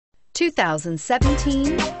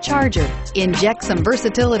2017 Charger. Inject some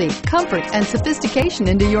versatility, comfort, and sophistication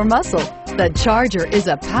into your muscle. The Charger is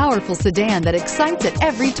a powerful sedan that excites at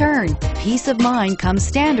every turn. Peace of mind comes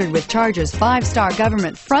standard with Charger's 5-star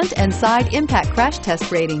government front and side impact crash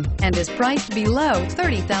test rating and is priced below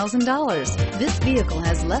 $30,000. This vehicle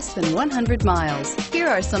has less than 100 miles. Here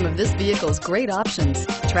are some of this vehicle's great options: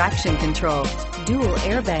 traction control, dual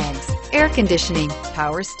airbags, air conditioning,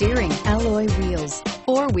 power steering, alloy wheels,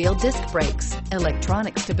 4-wheel disc brakes,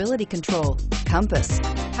 electronic stability control, compass,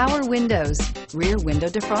 power windows, rear window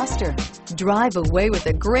defroster. Drive away with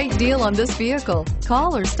a great deal on this vehicle.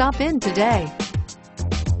 Call or stop in today.